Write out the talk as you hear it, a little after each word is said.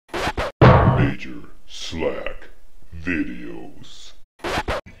MajorSlackVideos.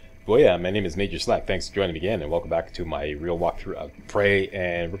 Well, yeah, my name is Major Slack. Thanks for joining me again, and welcome back to my real walkthrough of Prey.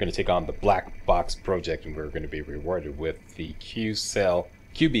 And we're going to take on the Black Box Project, and we're going to be rewarded with the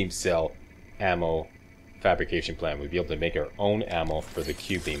Q-beam cell ammo fabrication plan. We'll be able to make our own ammo for the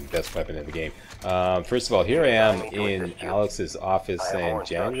Q-beam, best weapon in the game. First of all, here I am in Alex's office, and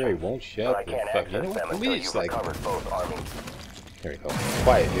January won't shut the fuck. You know what? Let me just like. There we go.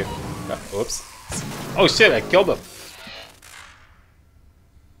 Quiet, you. Oops. Oh shit! I killed him.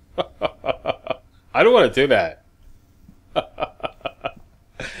 I don't want to do that.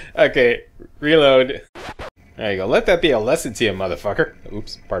 Okay, reload. There you go. Let that be a lesson to you, motherfucker.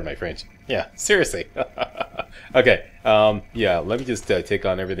 Oops, pardon my French. Yeah, seriously. Okay, yeah, let me just take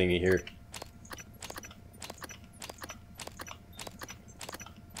on everything in here.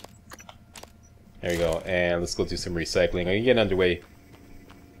 There we go, and let's go do some recycling. I can get underway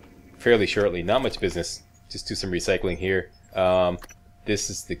fairly shortly. Not much business. Just do some recycling here.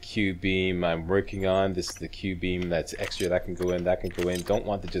 This is the Q-beam I'm working on. This is the Q-beam that's extra. That can go in, that can go in. Don't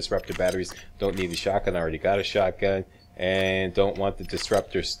want the disruptor batteries. Don't need the shotgun. I already got a shotgun. And don't want the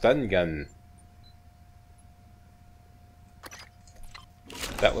disruptor stun gun.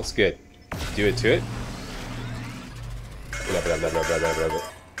 That looks good. Do it to it.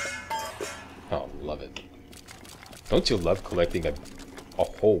 Oh, love it. Don't you love collecting a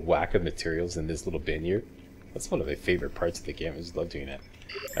whole whack of materials in this little bin here? That's one of my favorite parts of the game. I just love doing that.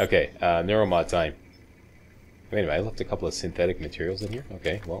 Okay, neuromod time. Wait a minute, I left a couple of synthetic materials in here?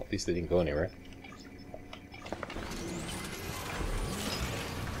 Okay, well, at least they didn't go anywhere.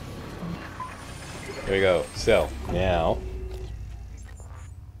 There we go. So, now,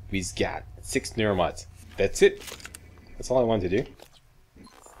 we've got 6 neuromods. That's it. That's all I wanted to do.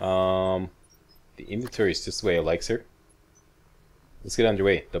 The inventory is just the way I like, sir. Let's get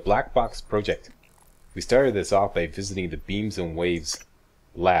underway. The Black Box Project. We started this off by visiting the Beams and Waves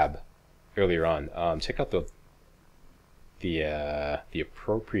lab earlier on. Check out the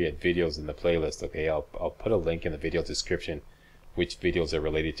appropriate videos in the playlist. Okay, I'll put a link in the video description which videos are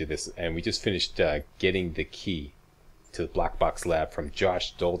related to this. And we just finished getting the key to the Black Box lab from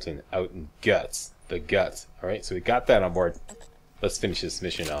Josh Dalton out in Guts. The Guts. Alright, so we got that on board. Let's finish this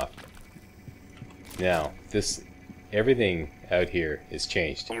mission off. Now, everything out here is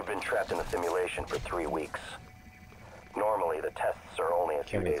changed. You've been trapped in a simulation for 3 weeks. Normally, the tests are only a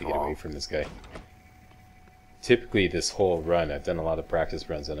few Can't wait days to get long. away from this guy. Typically, this whole run, I've done a lot of practice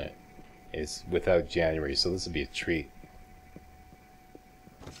runs on it, is without January, so this will be a treat.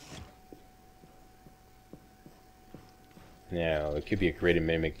 Now, it could be a great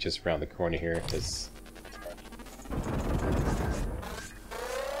mimic just around the corner here.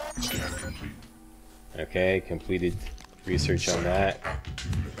 Okay, completed research on that.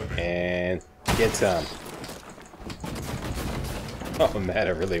 And get some. Oh man,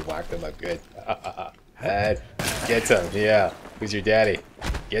 I really whacked them up good. Dad, get some. Yeah. Who's your daddy?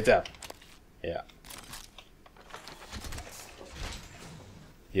 Get some. Yeah.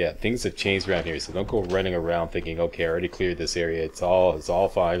 Yeah, things have changed around here, so don't go running around thinking, okay, I already cleared this area. It's all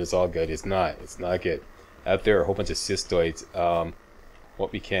fine, it's all good. It's not. It's not good. Out there are a whole bunch of cystoids.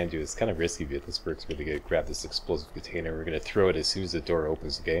 What we can do is kind of risky, but this works really good. Grab this explosive container. We're going to throw it as soon as the door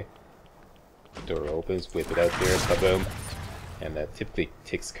opens, okay? The door opens, whip it out there, kaboom. And that typically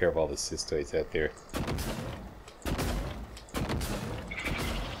takes care of all the cystoids out there.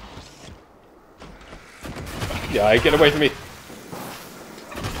 Yeah, get away from me!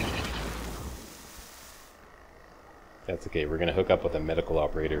 That's okay, we're going to hook up with a medical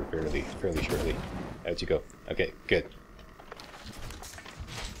operator fairly shortly. Out you go. Okay, good.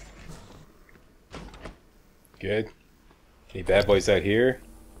 Good. Any bad boys out here?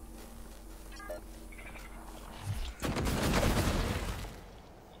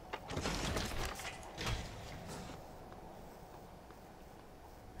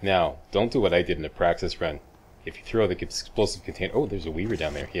 Now, don't do what I did in the practice run. If you throw the explosive container... Oh, there's a weaver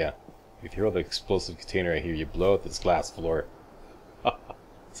down there, yeah. If you throw the explosive container right here, you blow up this glass floor.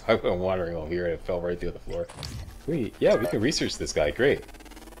 So I went wandering over here and it fell right through the floor. Yeah, we can research this guy, great.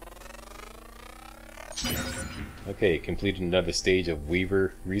 Okay, completed another stage of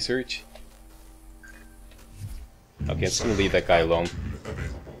Weaver research. Okay, I'm just going to leave that guy alone.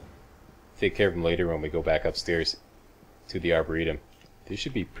 Take care of him later when we go back upstairs to the Arboretum. This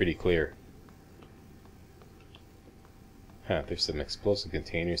should be pretty clear. Huh, there's some explosive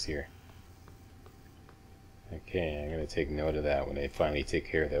containers here. Okay, I'm going to take note of that when I finally take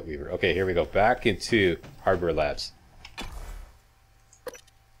care of that Weaver. Okay, here we go. Back into Hardware Labs.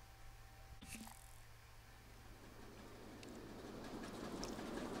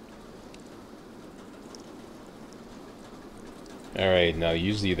 Alright, now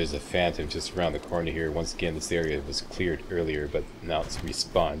usually there's a phantom just around the corner here. Once again, this area was cleared earlier, but now it's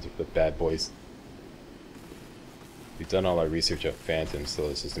respawned with bad boys. We've done all our research of phantoms, so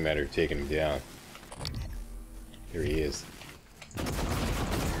it's just a matter of taking him down. Here he is.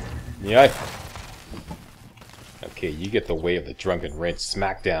 Yeah. Okay, you get the way of the drunken wrench.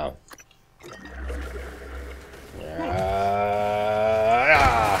 Smackdown. Yeah.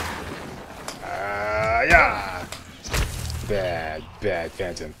 Bad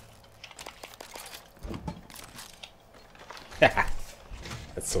phantom.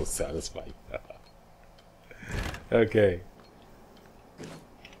 That's so satisfying. Okay.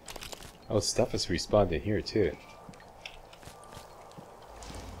 Oh, stuff is respawned in here too.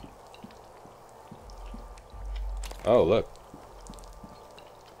 Oh, look.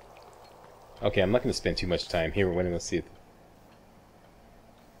 Okay, I'm not going to spend too much time here. We're going to see it.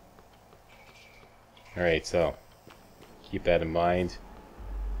 Alright, so keep that in mind.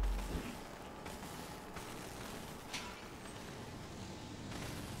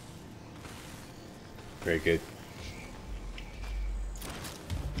 Very good.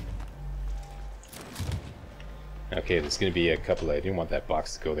 Okay, there's going to be a couple of... I didn't want that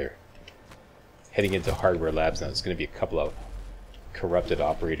box to go there. Heading into hardware labs now. There's going to be a couple of corrupted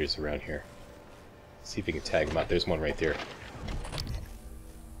operators around here. See if we can tag them out. There's one right there.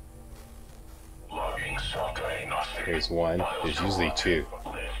 There's one. There's usually two.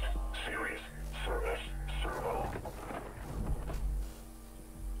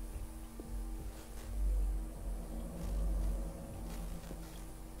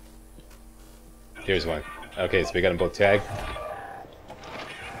 There's one. Okay, so we got them both tagged.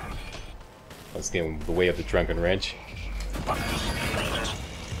 Let's get him the way of the drunken wrench.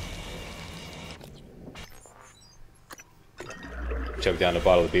 Chug down a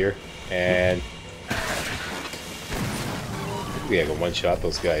bottle of beer, and we have a one-shot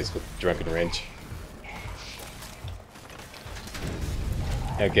those guys with the drunken wrench.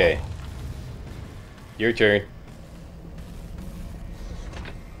 Okay, your turn.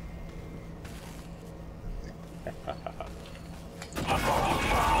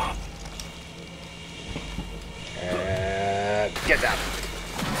 Get down!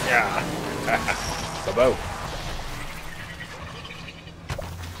 Yeah! Sabo!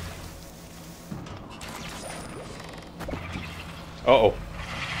 Uh-oh.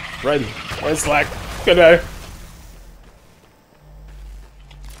 Run! Run, Slack! Good night!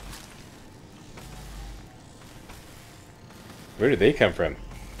 Where did they come from?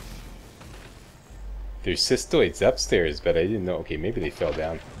 There's cystoids upstairs, but I didn't know. Okay, maybe they fell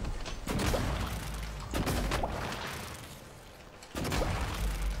down.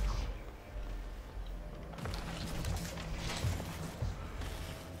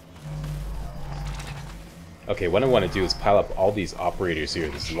 Okay, what I want to do is pile up all these operators here.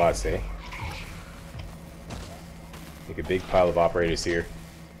 This is lots, eh? Make a big pile of operators here.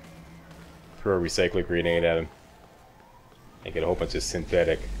 Throw a recycler grenade at them. And get a whole bunch of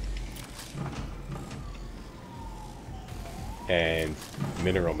synthetic and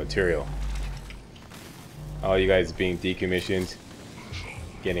mineral material. All you guys being decommissioned,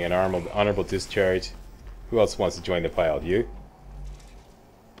 getting an honorable discharge. Who else wants to join the pile? You?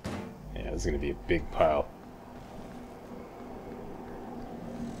 Yeah, this is going to be a big pile.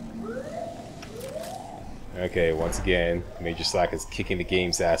 Okay, once again, Major Slack is kicking the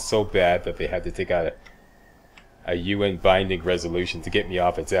game's ass so bad that they had to take out a UN binding resolution to get me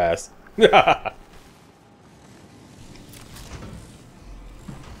off its ass.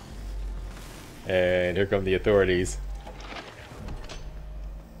 And here come the authorities.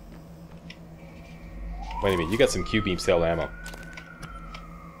 Wait a minute, you got some Q-beam cell ammo.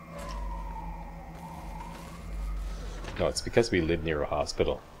 No, it's because we live near a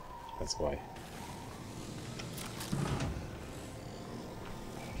hospital. That's why.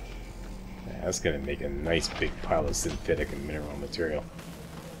 That's gonna make a nice big pile of synthetic and mineral material.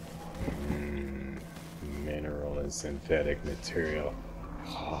 Mineral and synthetic material.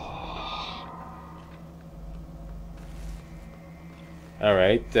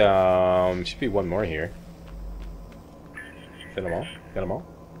 Alright, should be one more here. Got them all? Got them all?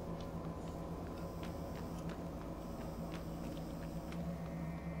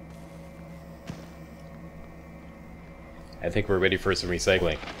 I think we're ready for some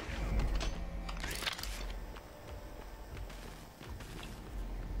recycling.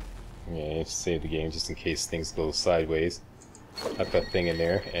 Yeah, just save the game just in case things go sideways. Tuck that thing in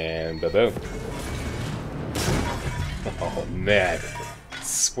there, and ba-boom. Oh man,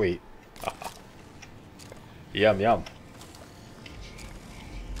 sweet. Yum yum.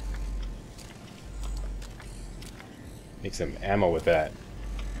 Make some ammo with that.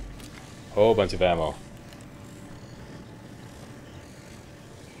 Whole bunch of ammo.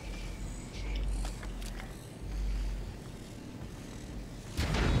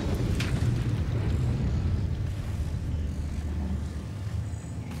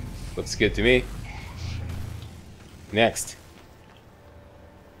 Looks good to me. Next.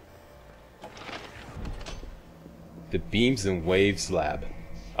 The Beams and Waves Lab.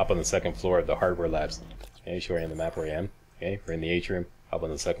 Up on the second floor of the hardware labs. Okay, showing the map where I am. Okay, we're in the atrium. Up on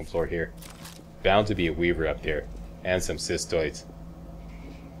the second floor here. Bound to be a Weaver up there. And some cystoids.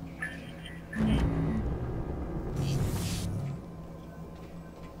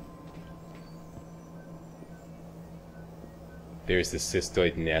 There's the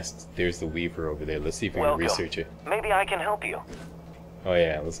cystoid nest. There's the Weaver over there. Let's see if we can research it. Maybe I can help you. Oh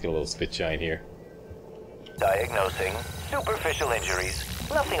yeah, let's get a little spit shine here. Diagnosing superficial injuries.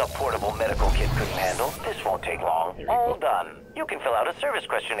 Nothing a portable medical kit couldn't handle. This won't take long. All done. You can fill out a service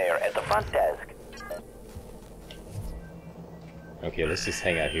questionnaire at the front desk. Okay, let's just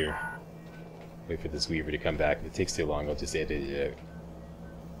hang out here. Wait for this Weaver to come back. If it takes too long, I'll just edit it out.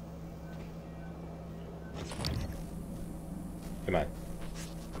 Come on.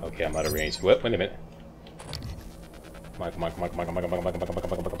 Okay, I'm out of range. What? Wait a minute. Come on, come on, come on, come on, come on, come on, come on, come on,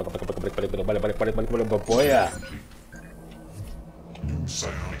 come on, come on, come on, come on, boy.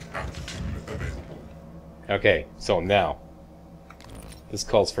 Okay, so now this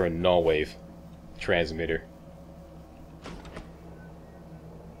calls for a null wave transmitter.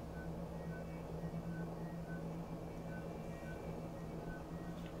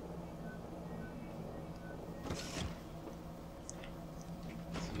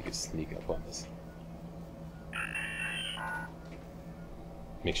 So you can sneak up on this.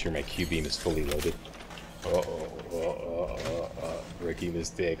 Make sure my Q-beam is fully loaded. Rookie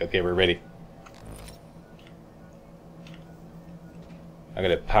mistake. Okay, we're ready. I'm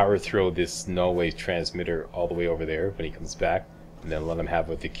gonna power throw this null wave transmitter all the way over there when he comes back, and then let him have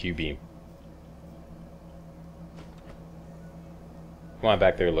with the Q-beam. Come on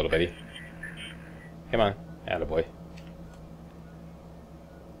back there, little buddy. Come on, attaboy.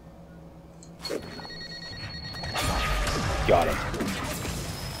 Got him.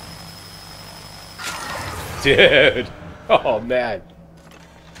 Dude! Oh man!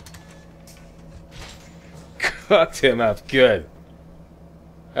 Cooked him up good.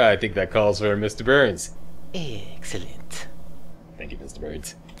 I think that calls for Mr. Burns. Excellent. Thank you, Mr.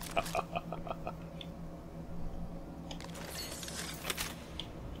 Burns.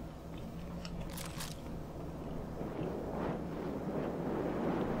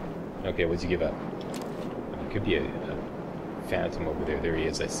 Okay, what'd you give up? It could be a phantom over there. There he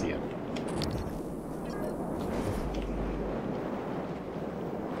is, I see him.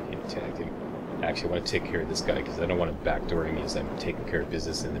 Tagged him. Actually, I want to take care of this guy because I don't want him backdooring me as I'm taking care of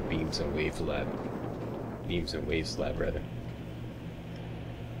business in the Beams and Waves lab. Beams and Waves lab, rather.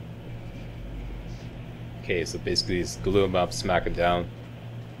 Okay, so basically just glue him up, smack him down.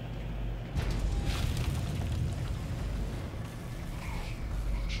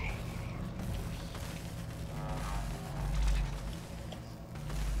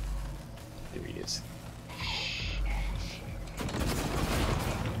 There he is.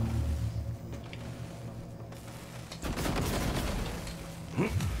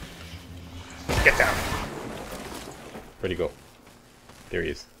 Get down! Where'd he go? There he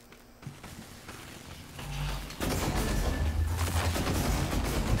is.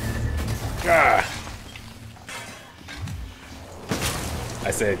 Ah!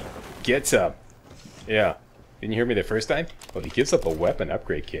 I said, get up. Yeah. Didn't you hear me the first time? Well, he gives up a weapon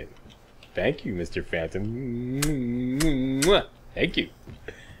upgrade kit. Thank you, Mr. Phantom. Thank you.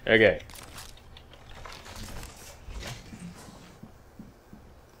 Okay.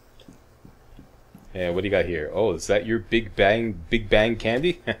 And what do you got here? Oh, is that your Big Bang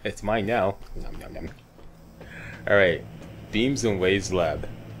candy? It's mine now. Nom, nom, nom. Alright. Beams and Waves Lab.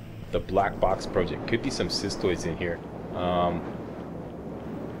 The Black Box Project. Could be some cystoids in here. Oh,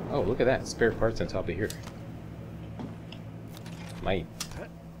 look at that. Spare parts on top of here. Might.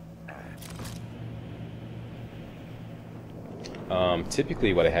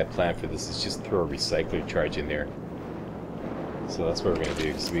 Typically what I had planned for this is just throw a recycler charge in there. So that's what we're going to do,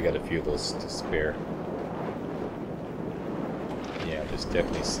 because we got a few of those to spare. Yeah, there's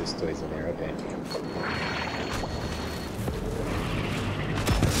definitely cystoids in there, okay.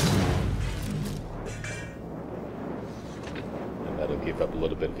 And that'll give up a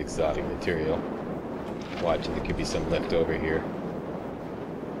little bit of exotic material. Watch, there could be some left over here.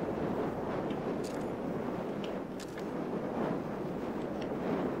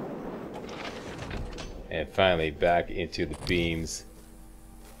 And finally back into the beams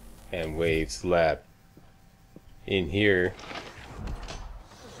and wave slab. In here.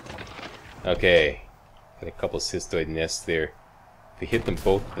 Okay. Got a couple cystoid nests there. If we hit them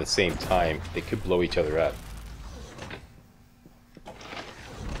both at the same time, they could blow each other up.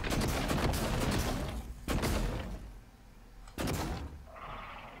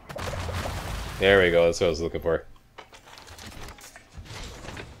 There we go, that's what I was looking for.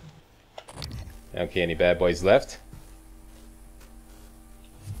 Okay, any bad boys left?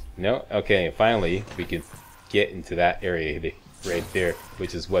 No? Okay, finally we can get into that area right there,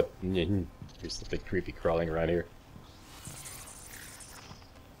 which is what... There's something creepy crawling around here.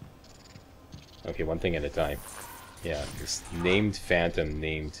 Okay, one thing at a time. Yeah, this named phantom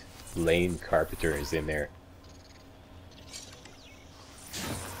named Lane Carpenter is in there.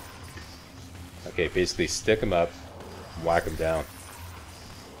 Okay, basically stick him up, whack him down.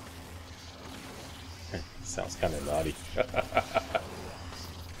 Sounds kind of naughty.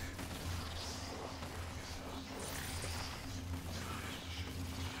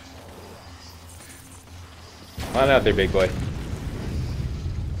 Come on out there, big boy.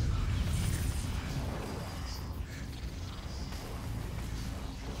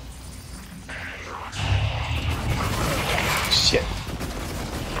 Shit.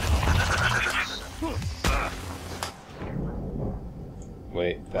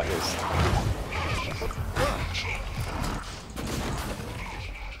 Wait, that was...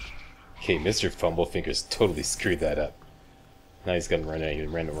 Okay, Mr. Fumblefingers totally screwed that up. Now he's gonna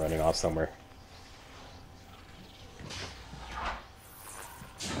running off somewhere.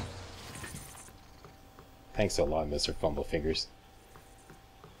 Thanks a lot, Mr. Fumblefingers.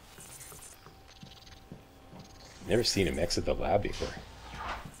 Never seen him exit the lab before.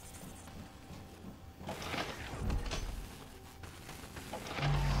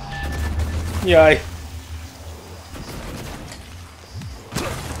 Yay!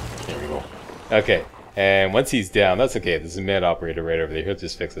 There we go. Okay, and once he's down, that's okay. There's a med operator right over there. He'll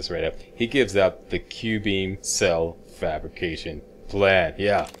just fix this right up. He gives out the Q-beam cell fabrication plan.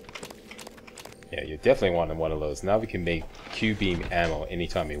 Yeah. Yeah, you definitely want one of those. Now we can make Q-beam ammo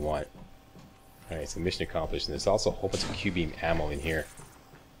anytime we want. Alright, so mission accomplished. And there's also a whole bunch of Q-beam ammo in here.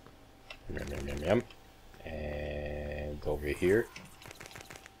 And over here.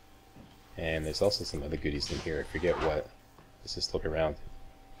 And there's also some other goodies in here. I forget what. Let's just look around.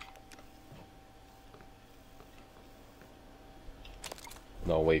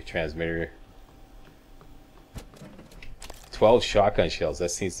 Null wave transmitter. 12 shotgun shells.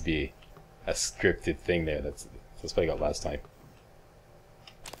 That seems to be a scripted thing there. That's what I got last time.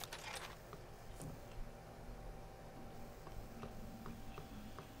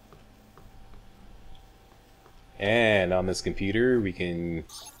 And on this computer we can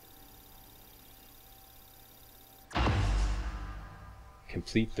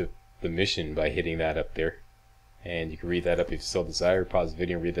complete the mission by hitting that up there. And you can read that up if you so desire. Pause the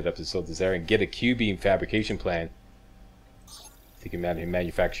video and read that up if you so desire. And get a Q-beam fabrication plan. You can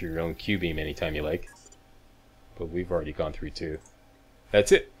manufacture your own Q-beam anytime you like. But we've already gone through two.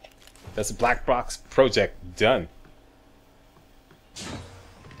 That's it. That's a black box project done.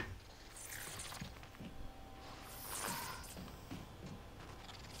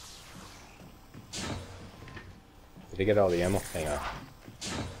 Did I get all the ammo? Hang on.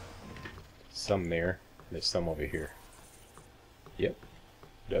 Some there. There's some over here. Yep.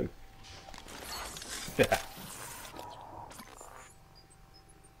 Done.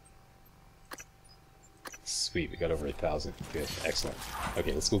 Sweet, we got over 1,000. Good, excellent.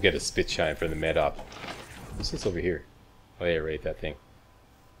 Okay, let's go get a spit shine from the med op. What's this over here? Oh yeah, right, that thing.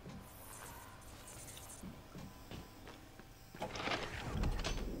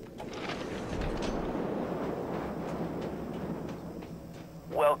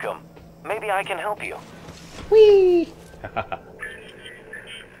 Welcome. Maybe I can help you. Whee!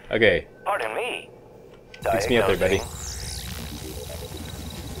 Okay. Pardon me. Fix me up there, buddy.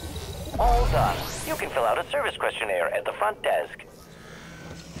 All done. You can fill out a service questionnaire at the front desk.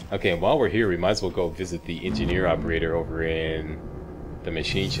 Okay, and while we're here, we might as well go visit the engineer operator over in the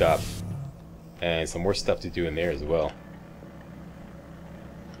machine shop. And some more stuff to do in there as well.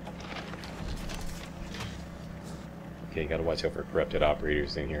 Okay, gotta watch out for corrupted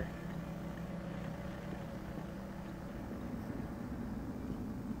operators in here.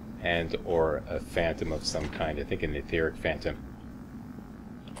 And or a phantom of some kind. I think an etheric phantom.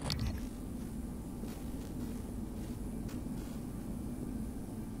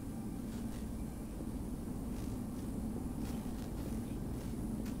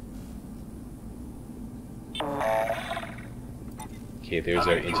 Okay, there's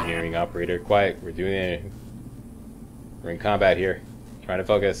our engineering operator. Quiet, we're doing it. We're in combat here. Trying to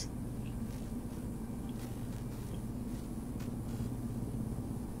focus.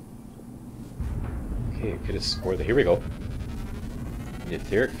 Okay, could have scored that. Here we go. An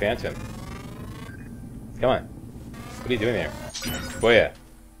etheric phantom. Come on. What are you doing there? Boya.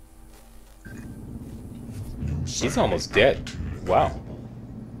 He's almost dead. Wow.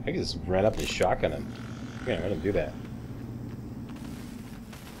 I just ran up and shotgun him. I'm gonna let him do that.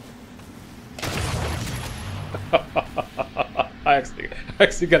 I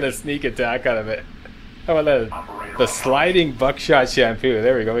actually got a sneak attack out of it. How about that? The sliding buckshot shampoo.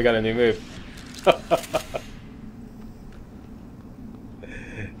 There we go. We got a new move.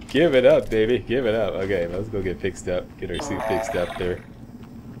 Give it up, baby. Give it up. Okay, let's go get fixed up. Get our suit fixed up there.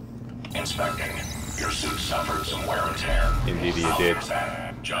 Inspecting. Your suit suffered some wear and tear. Indeed you did.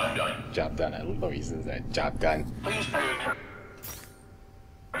 Job done. Job done. I love he says that. Job done. Please pay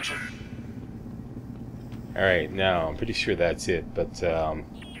attention. Alright, now I'm pretty sure that's it, but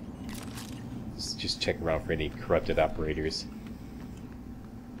let's just check around for any corrupted operators.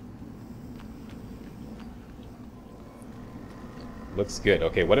 Looks good.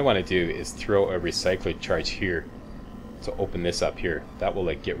 Okay, what I want to do is throw a recycler charge here to open this up here. That will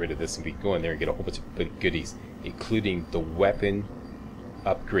like get rid of this, and we can go in there and get a whole bunch of goodies, including the weapon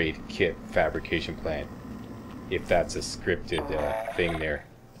upgrade kit fabrication plan, if that's a scripted thing there.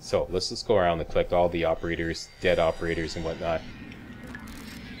 So let's just go around and collect all the operators, dead operators and whatnot.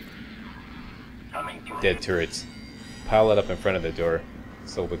 Dead turrets. Pile it up in front of the door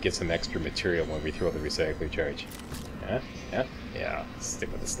so we'll get some extra material when we throw the recycler charge. Yeah? Yeah? Yeah.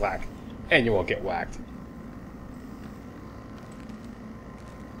 Stick with the slack. And you won't get whacked.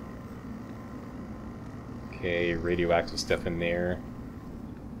 Okay, radioactive stuff in there.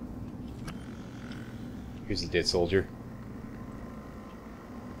 Here's a dead soldier.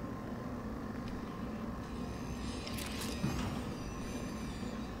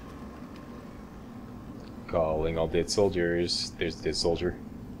 Calling all dead soldiers. There's the dead soldier.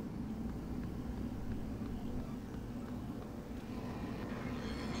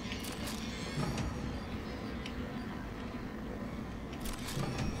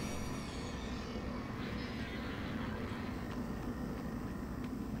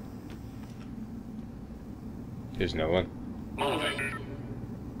 There's no one. Moving.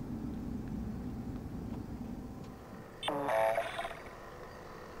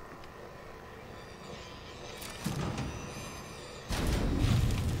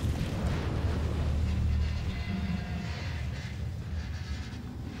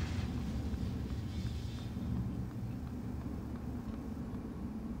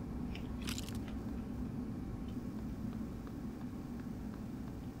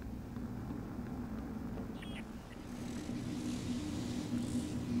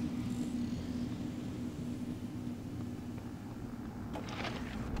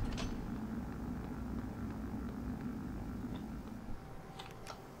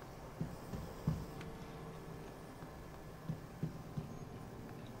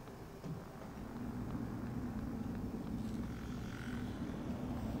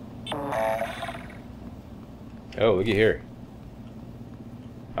 Oh, looky here.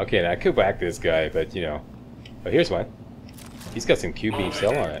 Okay, now I could whack this guy, but you know. Oh, here's one. He's got some Q-beam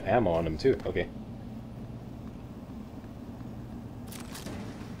cell on it, ammo on him too. Okay.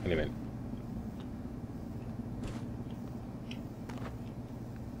 Wait a minute.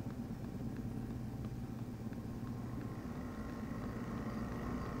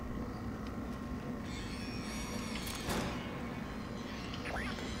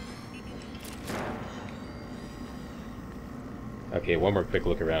 Okay, one more quick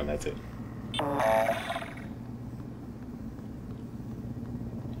look around, that's it.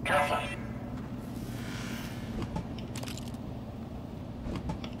 Careful.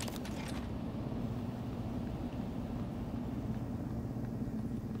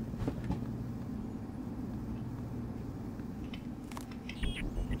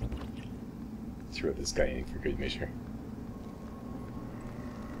 Throw this guy in for good measure.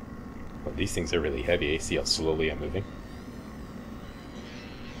 Well, these things are really heavy. See how slowly I'm moving?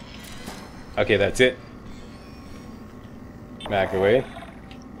 Okay, that's it. Back away.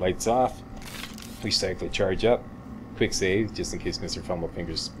 Lights off. Recycle charge up. Quick save, just in case Mr.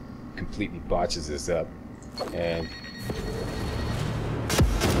 Fumblefingers completely botches this up. And...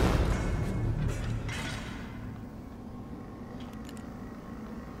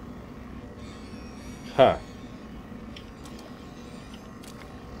 huh.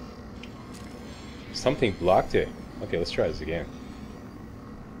 Something blocked it. Okay, let's try this again.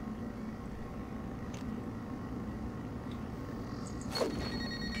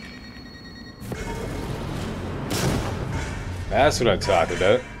 That's what I'm talking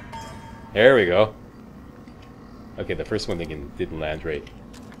about. There we go. Okay, the first one didn't land right.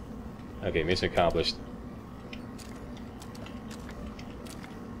 Okay, mission accomplished.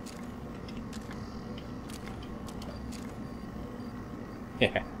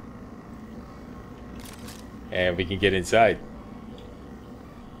 Yeah. And we can get inside.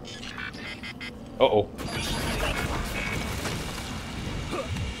 Uh-oh.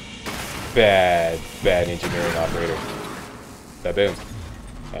 Bad engineering operator. Ba-boom.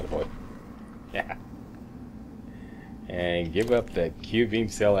 Attaboy. Yeah. And give up the Q-beam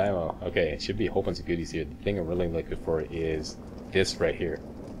cell ammo. Okay, it should be a whole bunch of goodies here. The thing I'm really looking for is this right here.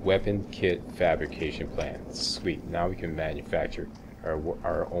 Weapon kit fabrication plan. Sweet. Now we can manufacture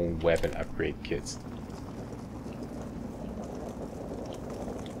our own weapon upgrade kits.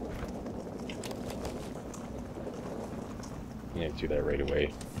 Yeah, do that right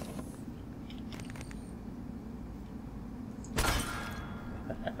away.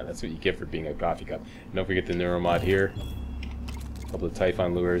 That's what you get for being a coffee cup. And don't forget the neuromod here. A couple of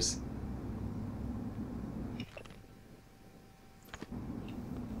Typhon lures.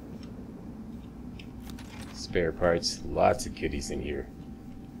 Spare parts. Lots of goodies in here.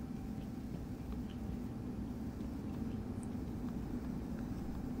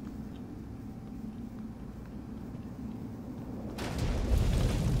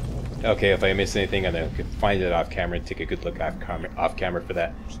 Okay, if I miss anything, I'm gonna find it off camera and take a good look off camera for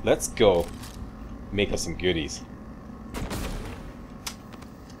that. Let's go make us some goodies.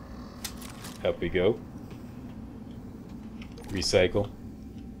 Up we go. Recycle.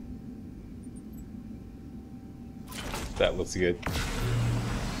 That looks good.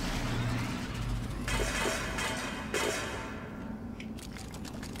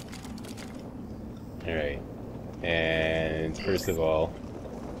 Alright. And first of all,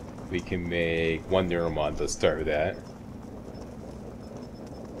 we can make one neuromod. Let's start with that.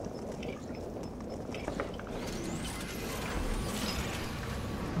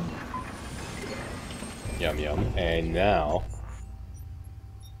 Yum yum. And now,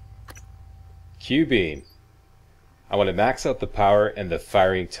 Q-beam. I want to max out the power and the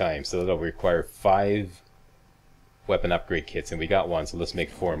firing time, so that'll require 5 weapon upgrade kits, and we got 1, so let's make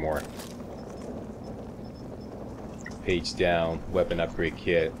 4 more. Page down, weapon upgrade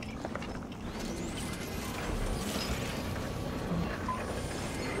kit.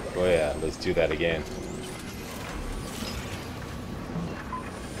 Oh yeah, let's do that again.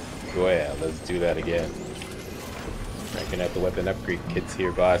 Oh yeah, let's do that again. Cranking out the weapon upgrade kits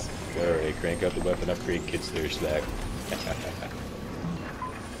here, boss. Alright, crank out the weapon upgrade kits there, Slack.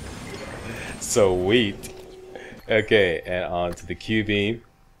 Sweet. Okay, and on to the Q-beam.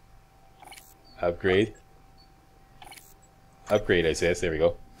 Upgrade. Upgrade, I says. There we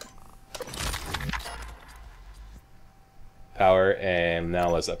go. Power, and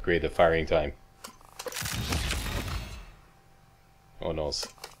now let's upgrade the firing time. Oh no.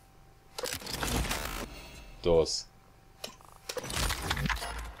 Dos.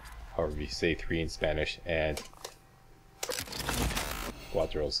 However you say 3 in Spanish, and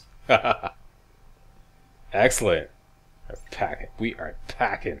cuatros. Excellent. We're packing. We are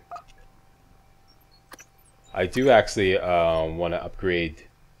packing. I do actually want to upgrade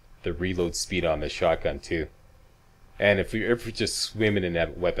the reload speed on the shotgun too. And if we're just swimming in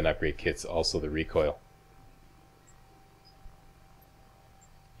that weapon upgrade kits, also the recoil.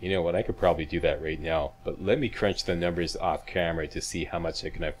 You know what, I could probably do that right now, but let me crunch the numbers off camera to see how much I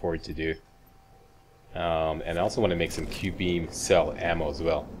can afford to do. And I also want to make some Q-beam cell ammo as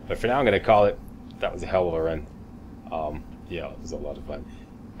well. But for now I'm going to call it. That was a hell of a run. Yeah, it was a lot of fun.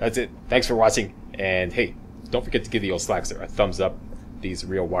 That's it. Thanks for watching, and hey, don't forget to give the old Slackster a thumbs up. These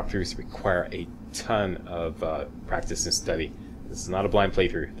real walkthroughs require a ton of practice and study. This is not a blind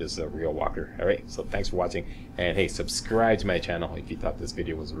playthrough, this is a real walkthrough. Alright, so thanks for watching, and hey, subscribe to my channel if you thought this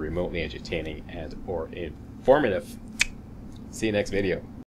video was remotely entertaining and or informative. See you next video.